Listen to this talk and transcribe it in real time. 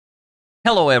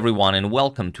Hello everyone and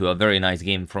welcome to a very nice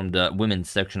game from the women's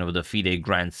section of the FIDE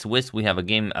Grand Swiss. We have a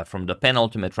game from the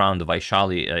penultimate round.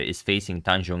 Vaishali is facing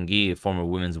Zhongyi, former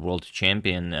women's world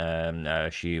champion.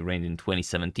 She reigned in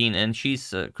 2017 and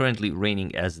she's currently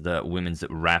reigning as the women's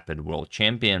rapid world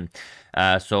champion.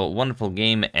 So wonderful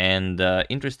game, and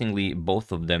interestingly,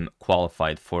 both of them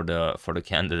qualified for the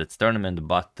candidates tournament,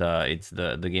 but it's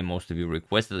the game most of you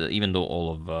requested, even though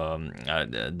all of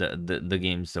the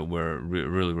games were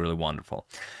really wonderful.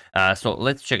 So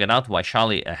let's check it out.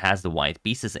 Vaishali has the white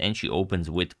pieces and she opens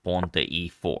with pawn to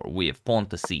e4. We have pawn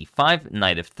to c5,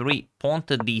 knight f3, pawn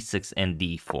to d6 and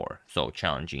d4. So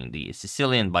challenging the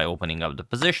Sicilian by opening up the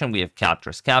position. We have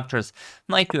captures,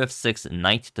 knight to f6,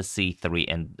 knight to c3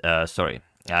 and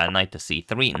knight to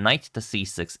c3, knight to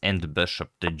c6, and bishop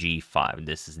to g5.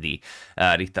 This is the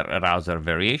Richter-Rauzer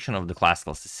variation of the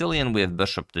classical Sicilian. We have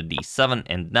bishop to d7,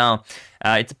 and now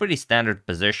it's a pretty standard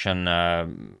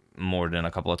position. More than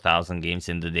a couple of thousand games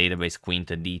in the database. Queen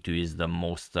to d2 is the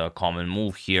most common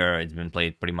move here. It's been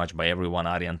played pretty much by everyone.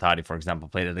 Ariantari, for example,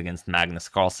 played it against Magnus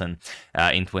Carlsen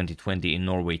in 2020 in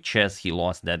Norway chess. He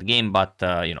lost that game, but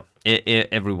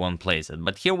everyone plays it.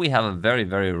 But here we have a very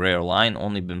rare line,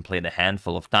 only been played a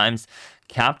handful of times.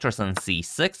 Captures on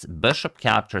c6, bishop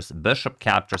captures on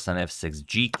f6,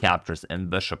 g captures, and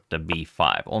bishop to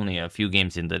b5. Only a few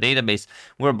games in the database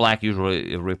where black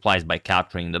usually replies by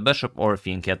capturing the bishop or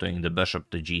fianchettoing the bishop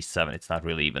to g7. It's not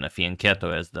really even a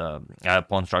fianchetto, as the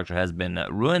pawn structure has been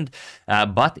ruined,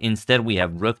 but instead we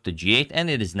have rook to g8, and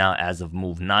it is now as of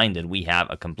move 9 that we have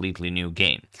a completely new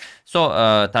game. So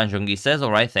Zhongyi says,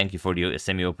 all right, thank you for the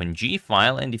semi-open g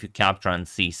file, and if you capture on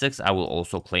c6, I will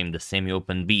also claim the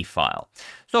semi-open b file.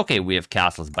 So okay, we have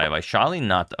castles by Vaishali,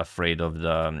 not afraid of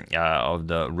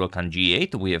the rook on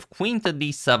g8. We have queen to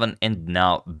d7, and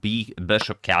now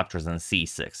bishop captures on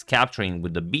c6, capturing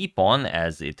with the b pawn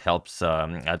as it helps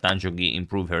Zhongyi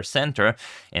improve her center,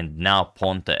 and now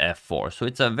pawn to f4. So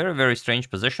it's a very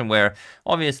strange position where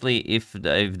obviously if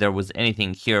there was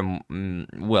anything here,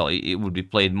 well, it would be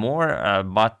played more,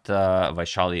 but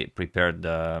Vaishali prepared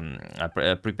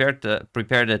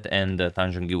it, and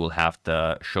Zhongyi will have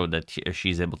to show that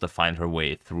she's able to find her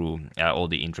way through all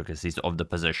the intricacies of the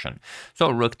position. So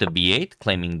rook to b8,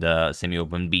 claiming the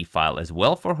semi-open b file as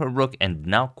well for her rook, and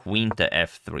now queen to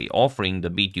f3, offering the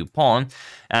b2 pawn.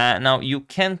 Now you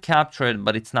can capture it,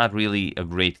 but it's not really a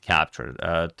great capture.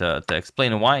 To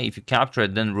explain why, if you capture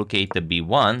it, then rook 8 to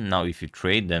b1. Now if you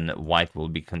trade, then white will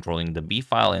be controlling the b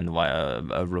file, and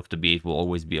rook to b8 will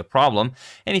always be a problem.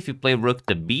 And if you play rook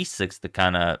to b6 to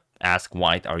kind of ask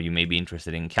white, are you maybe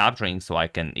interested in capturing so I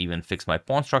can even fix my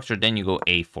pawn structure, then you go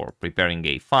a4, preparing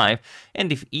a5,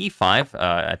 and if e5,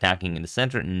 attacking in the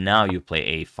center, now you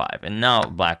play a5, and now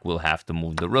black will have to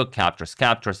move the rook,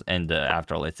 captures, and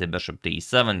after, let's say, bishop to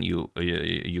e7,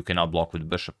 you cannot block with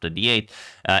bishop to d8,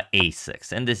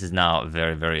 a6, and this is now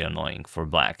very annoying for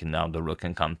black. And now the rook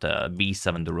can come to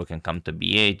b7, the rook can come to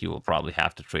b8, you will probably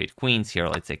have to trade queens here,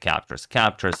 let's say captures,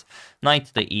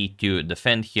 knight to e2,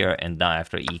 defend here, and now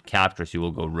after e captures, you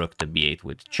will go rook to b8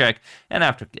 with check, and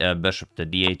after bishop to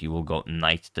d8, you will go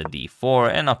knight to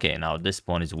d4, and okay, now this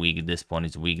pawn is weak,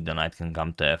 the knight can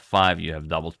come to f5, you have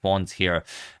doubled pawns here.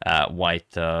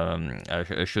 White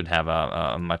should have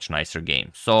a much nicer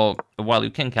game. So while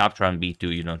you can capture on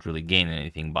b2, you don't really gain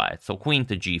anything by it. So queen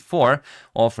to g4,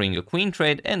 offering a queen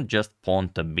trade, and just pawn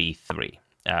to b3.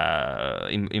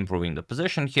 Improving the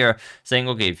position here, saying,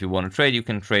 okay, if you want to trade, you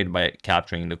can trade by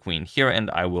capturing the queen here,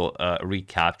 and I will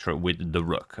recapture with the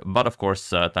rook. But of course,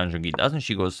 Zhongyi doesn't.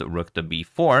 She goes rook to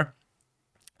b4.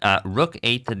 Rook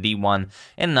 8 to d1,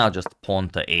 and now just pawn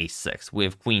to a6. We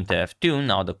have queen to f2.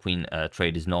 Now the queen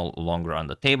trade is no longer on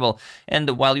the table, and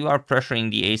while you are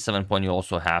pressuring the a7 pawn, you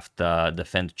also have to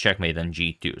defend checkmate on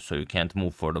g2, so you can't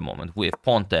move for the moment. We have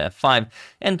pawn to f5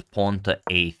 and pawn to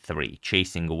a3,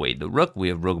 chasing away the rook. We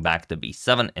have rook back to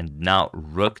b7, and now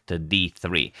rook to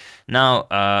d3. Now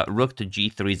rook to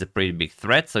g3 is a pretty big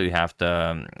threat, so you have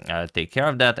to take care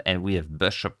of that, and we have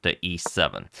bishop to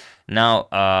e7. Now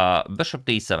bishop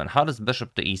to e7. How does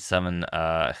bishop to e7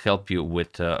 help you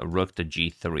with rook to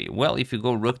g3? Well, if you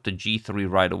go rook to g3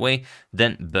 right away,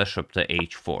 then bishop to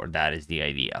h4. That is the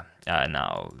idea.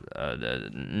 Now,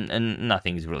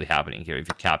 nothing is really happening here. If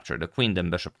you capture the queen, then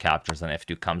bishop captures on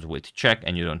f2 comes with check,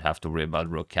 and you don't have to worry about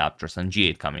rook captures on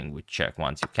g8 coming with check.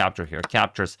 Once you capture here,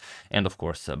 captures, and of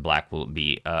course, black will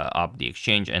be up the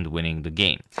exchange and winning the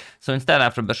game. So instead,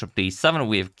 after bishop to e7,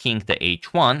 we have king to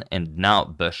h1, and now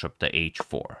bishop to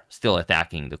h4. Still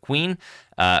attacking the queen.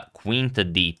 queen to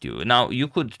d2. Now, you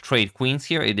could trade queens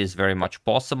here. It is very much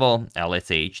possible. Let's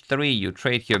say h3. You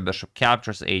trade here. Bishop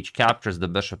captures. H captures. The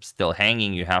bishop's still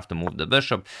hanging. You have to move the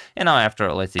bishop. And now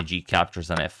after, let's say, g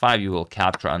captures on f5, you will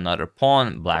capture another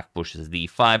pawn. Black pushes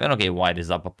d5. And okay, white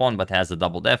is up a pawn, but has a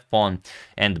doubled f pawn.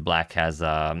 And black has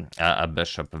a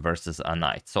bishop versus a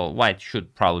knight. So white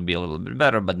should probably be a little bit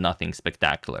better, but nothing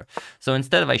spectacular. So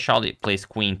instead, Vaishali plays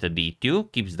queen to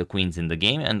d2, keeps the queens in the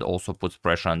game, and also puts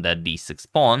pressure on that d6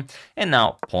 pawn. And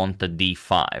now pawn to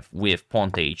d5. We have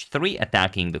pawn to h3,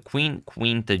 attacking the queen,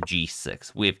 queen to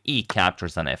g6. We have e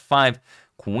captures on f5,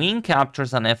 queen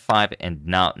captures on f5, and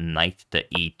now knight to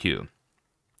e2.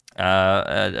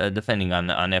 Defending on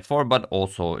f4, but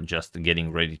also just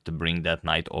getting ready to bring that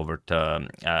knight over to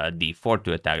d4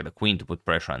 to attack the queen, to put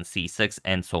pressure on c6,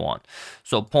 and so on.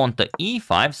 So pawn to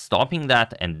e5, stopping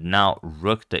that, and now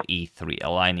rook to e3,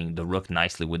 aligning the rook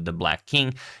nicely with the black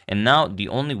king. And now the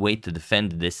only way to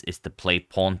defend this is to play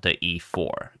pawn to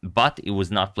e4, but it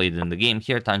was not played in the game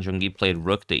here. Zhongyi played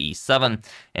rook to e7,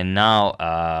 and now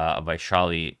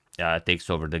Vaishali takes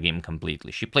over the game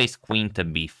completely. She plays queen to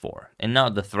b4, and now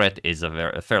the threat is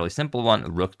a fairly simple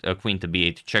one. Rook, queen to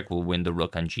b8 check will win the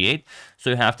rook on g8, so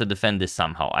you have to defend this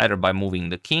somehow, either by moving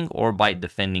the king or by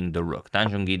defending the rook.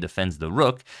 Zhongyi defends the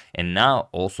rook, and now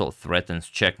also threatens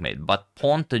checkmate, but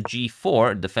pawn to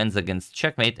g4 defends against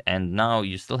checkmate, and now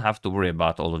you still have to worry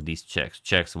about all of these checks.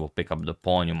 Checks will pick up the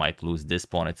pawn. You might lose this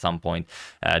pawn at some point.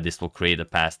 This will create a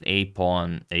passed a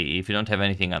pawn. If you don't have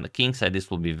anything on the king side, this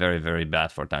will be very, very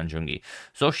bad for Zhongyi.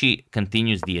 So she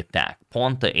continues the attack.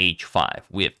 Pawn to h5.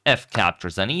 We have f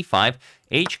captures on e5,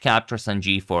 h captures on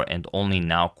g4, and only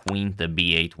now queen to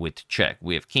b8 with check.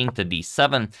 We have king to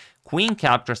d7, queen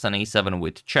captures on a7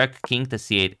 with check, king to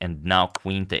c8, and now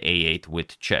queen to a8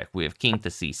 with check. We have king to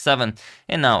c7,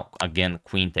 and now again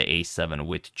queen to a7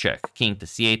 with check, king to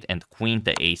c8, and queen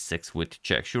to a6 with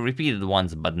check. She repeated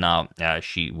once, but now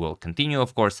she will continue,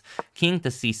 of course. King to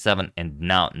c7, and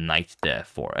now knight to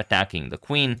f4, attacking the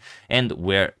queen. And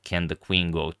where can the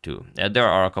queen go to? There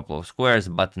are a couple of squares,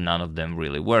 but none of them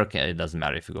really work. It doesn't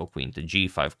matter if you go queen to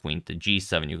g5, queen to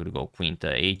g7, you could go queen to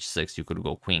h6, you could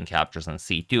go queen captures on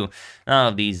c2. None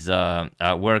of these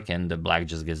work, and the black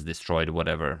just gets destroyed,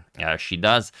 whatever she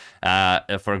does.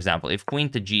 For example, if queen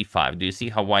to g5, do you see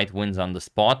how white wins on the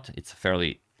spot? It's a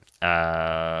fairly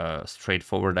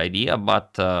straightforward idea,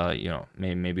 but you know,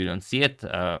 maybe you don't see it.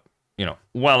 You know,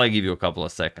 while I give you a couple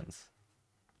of seconds.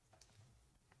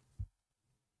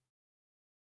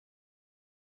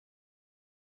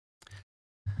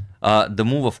 The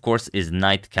move, of course, is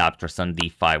knight captures on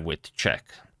d5 with check.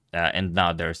 And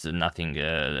now there's nothing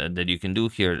that you can do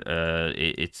here.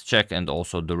 It's check, and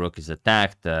also the rook is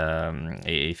attacked.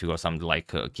 If you go something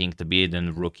like king to b8,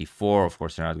 then rook e4, of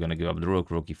course you're not going to give up the rook.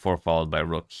 Rook e4 followed by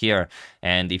rook here.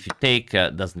 And if you take,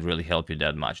 doesn't really help you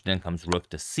that much. Then comes rook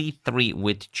to c3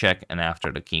 with check, and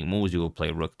after the king moves, you will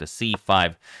play rook to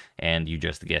c5, and you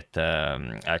just get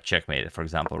a checkmate. For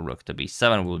example, rook to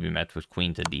b7 will be met with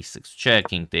queen to d6 check,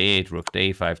 king to a8, rook to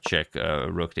a5 check,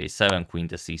 rook to a7, queen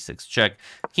to c6 check,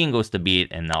 king goes to b8,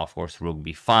 and now of course rook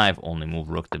b5, only move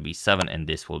rook to b7, and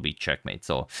this will be checkmate.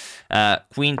 So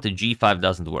queen to g5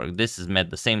 doesn't work. This is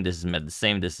met the same, this is met the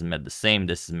same, this is met the same,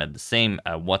 this is met the same.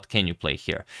 What can you play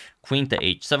here? Queen to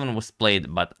h7 was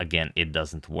played, but again, it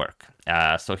doesn't work.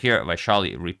 So here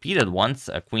Vaishali repeated once,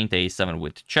 queen to a7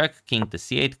 with check, king to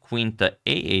c8, queen to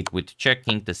a8 with check,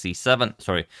 king to c7,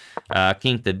 sorry,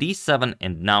 king to d7,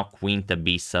 and now queen to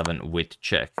b7 with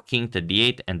check, king to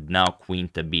d8, and now queen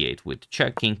to b8 with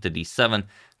check, king to d7,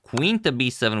 queen to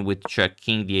b7 with check,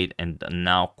 king d8, and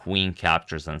now queen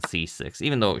captures on c6.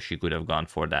 Even though she could have gone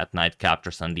for that knight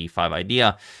captures on d5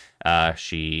 idea,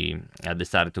 she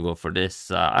decided to go for this.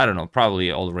 I don't know,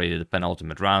 probably already the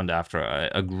penultimate round after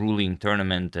a grueling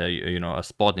tournament. You know, a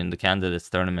spot in the candidates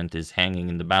tournament is hanging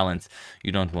in the balance.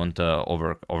 You don't want to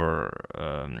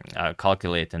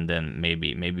calculate and then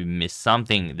maybe miss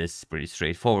something. This is pretty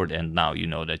straightforward, and now you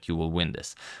know that you will win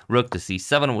this. Rook to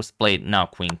c7 was played. Now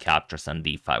queen captures on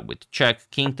d5 with check,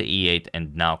 king to e8,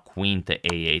 and now queen to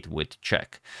a8 with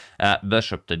check.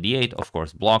 Bishop to d8, of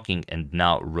course, blocking, and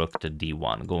now rook to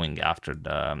d1, going after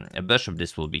the bishop.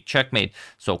 This will be checkmate.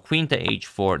 So queen to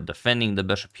h4, defending the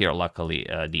bishop here. Luckily,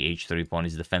 the h3 pawn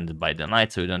is defended by the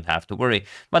knight, so you don't have to worry.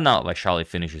 But now Vaishali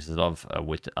finishes it off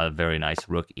with a very nice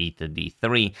rook e to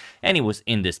d3, and he was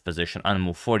in this position on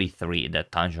move 43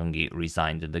 that Zhongyi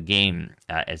resigned the game,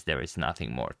 as there is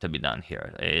nothing more to be done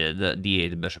here. The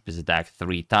d8 bishop is attacked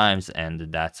 3 times, and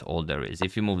that's all there is.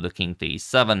 If you move the king to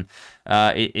e7,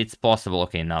 it's possible.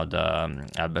 Okay, now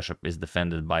the bishop is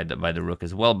defended by the rook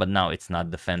as well, but now it's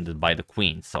not defended by the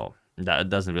queen, so that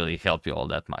doesn't really help you all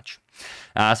that much.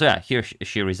 So yeah, here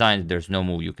she resigned. There's no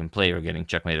move you can play. You're getting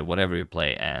checkmated whatever you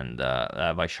play. And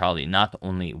Vaishali not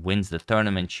only wins the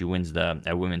tournament, she wins the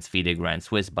women's FIDE Grand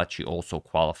Swiss, but she also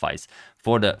qualifies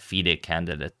for the FIDE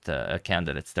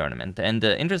candidates tournament. And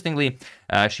interestingly,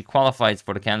 she qualifies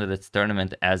for the candidates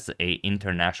tournament as a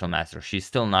international master. She's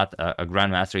still not a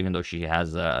grandmaster, even though she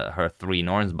has her 3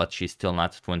 norms, but she's still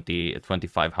not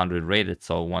 2500 rated.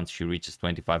 So once she reaches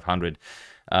 2500,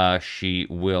 she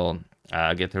will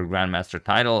get her grandmaster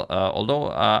title.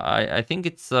 Although I think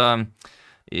it's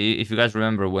if you guys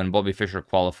remember when Bobby Fischer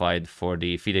qualified for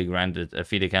the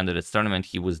FIDE candidates tournament,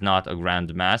 he was not a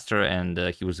grandmaster, and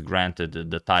he was granted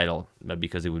the title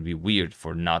because it would be weird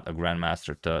for not a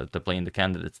grandmaster to play in the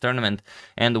candidates tournament.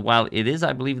 And while it is,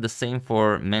 I believe, the same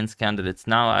for men's candidates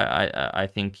now, I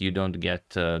think you don't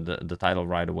get the title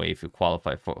right away if you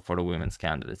qualify for the women's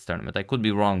candidates tournament. I could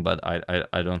be wrong, but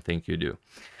I don't think you do.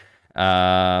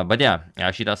 But yeah,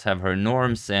 she does have her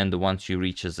norms, and once she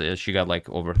reaches, she got like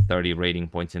over 30 rating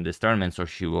points in this tournament, so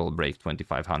she will break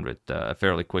 2500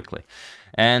 fairly quickly.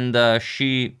 And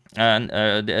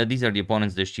these are the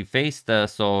opponents that she faced.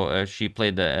 So she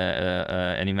played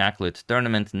an immaculate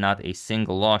tournament, not a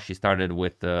single loss. She started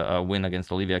with a win against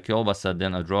Olivia Kielbasa,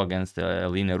 then a draw against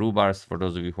Eline Rubars. For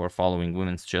those of you who are following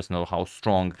women's chess, know how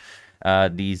strong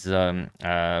these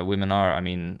women are. I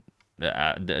mean,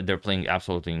 they're playing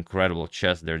absolutely incredible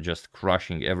chess. They're just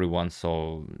crushing everyone.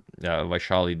 So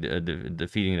Vaishali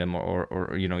defeating them,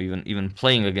 or you know, even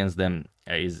playing against them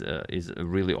is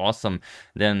really awesome.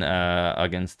 Then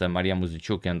against Maria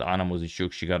Muzichuk and Anna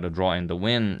Muzichuk, she got a draw and the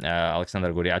win.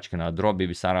 Alexandra Goryachkina a draw.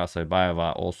 Bibisara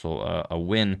Soybaeva also a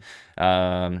win.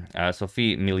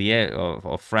 Sophie Millier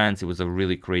of France, it was a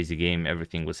really crazy game.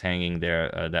 Everything was hanging there.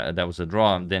 That was a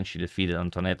draw. Then she defeated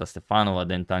Antonetta Stefanova,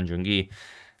 then Tan Zhongyi.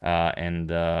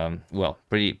 Well,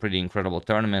 pretty incredible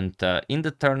tournament. In the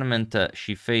tournament,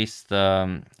 she faced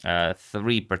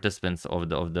 3 participants of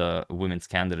the women's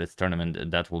candidates tournament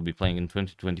that will be playing in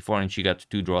 2024, and she got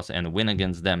 2 draws and a win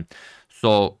against them.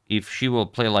 So if she will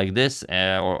play like this,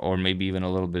 or maybe even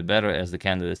a little bit better, as the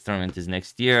candidates tournament is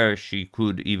next year, she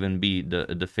could even be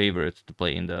the favorite to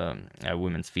play in the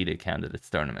women's FIDE candidates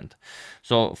tournament.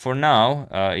 So for now,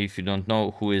 if you don't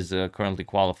know who is currently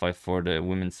qualified for the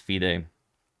women's FIDE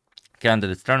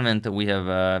candidates tournament, we have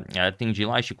I think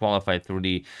July she qualified through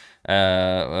the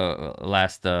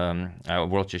last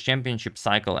World Chess Championship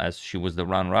cycle, as she was the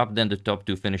runner-up. Then the top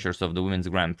 2 finishers of the Women's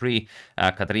Grand Prix,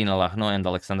 Katarina Lagno and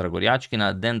Alexandra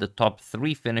Goryachkina. Then the top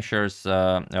 3 finishers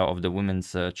of the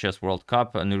Women's Chess World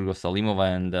Cup, Nurgo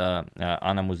Salimova and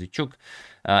Anna Muzichuk.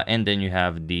 And then you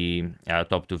have the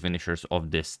top 2 finishers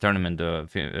of this tournament, the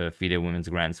FIDE Women's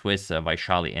Grand Swiss,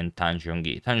 Vaishali and Tan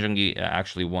Zhongyi. Tan Zhongyi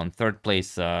actually won 3rd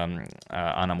place.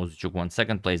 Anna Muzichuk won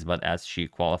 2nd place, but as she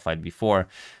qualified before,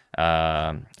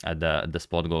 the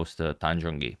spot goes to Tan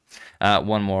Zhongyi.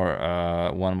 One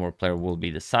more player will be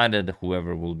decided,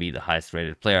 whoever will be the highest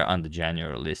rated player on the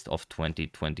January list of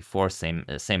 2024, same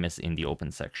as in the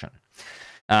open section.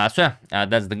 So yeah,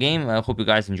 that's the game. I hope you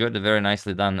guys enjoyed it. Very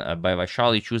nicely done by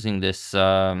Vaishali, choosing this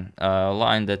line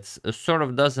that sort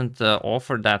of doesn't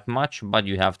offer that much, but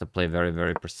you have to play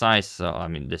very precise. I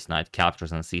mean, this knight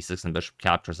captures on c6 and bishop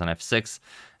captures on f6,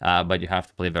 but you have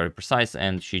to play very precise,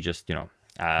 and she just, you know,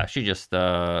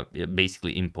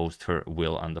 basically imposed her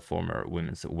will on the former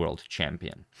women's world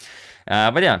champion.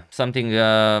 But yeah, something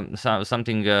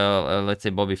let's say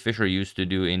Bobby Fischer used to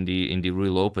do in the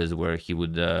Ruy Lopez, where he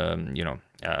would you know,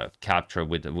 capture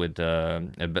with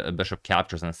a bishop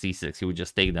captures on c6. He would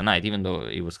just take the knight, even though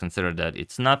it was considered that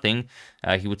it's nothing.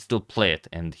 He would still play it,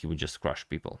 and he would just crush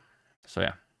people. So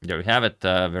yeah, there we have it.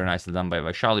 Very nicely done by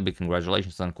Vaishali. Big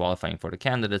congratulations on qualifying for the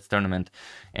candidates tournament,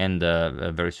 and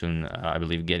very soon, I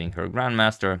believe, getting her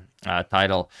grandmaster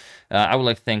title. I would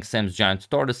like to thank Sam's Giant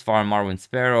Tortoise Farm, Marvin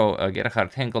Sparrow,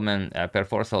 Gerhard Henkelman, Per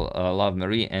Forsell, Love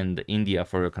Marie, and India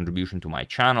for your contribution to my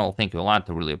channel. Thank you a lot.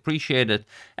 I really appreciate it.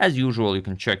 As usual, you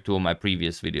can check 2 of my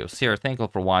previous videos here. Thank you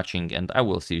for watching, and I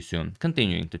will see you soon,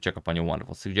 continuing to check up on your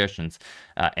wonderful suggestions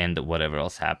and whatever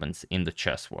else happens in the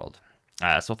chess world.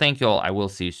 So thank you all. I will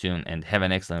see you soon, and have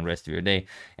an excellent rest of your day.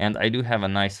 And I do have a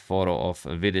nice photo of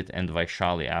Vidit and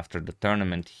Vaishali after the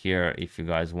tournament here, if you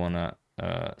guys want to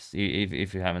see.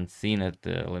 If you haven't seen it,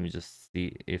 let me just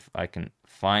see if I can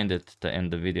find it to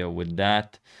end the video with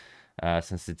that,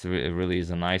 since it really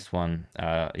is a nice one.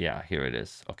 Yeah, here it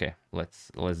is. Okay, let's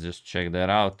just check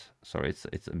that out. Sorry,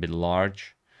 it's a bit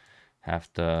large.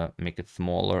 Have to make it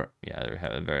smaller. Yeah, there we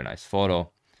have a very nice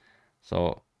photo.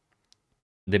 So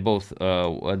they both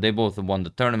won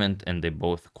the tournament, and they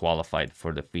both qualified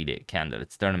for the FIDE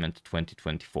Candidates Tournament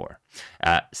 2024.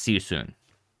 See you soon.